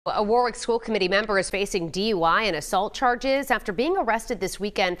A Warwick School Committee member is facing DUI and assault charges after being arrested this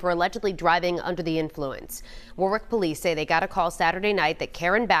weekend for allegedly driving under the influence. Warwick police say they got a call Saturday night that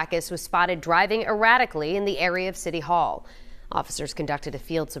Karen Backus was spotted driving erratically in the area of City Hall. Officers conducted a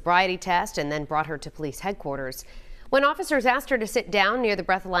field sobriety test and then brought her to police headquarters. When officers asked her to sit down near the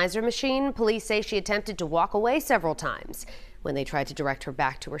breathalyzer machine, police say she attempted to walk away several times. When they tried to direct her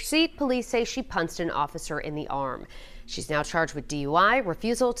back to her seat, police say she punched an officer in the arm. She's now charged with DUI,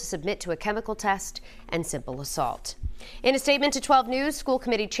 refusal to submit to a chemical test, and simple assault. In a statement to 12 News, school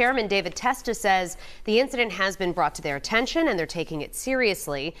committee chairman David Testa says the incident has been brought to their attention and they're taking it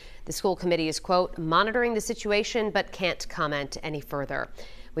seriously. The school committee is, quote, monitoring the situation but can't comment any further.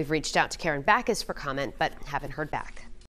 We've reached out to Karen Backus for comment but haven't heard back.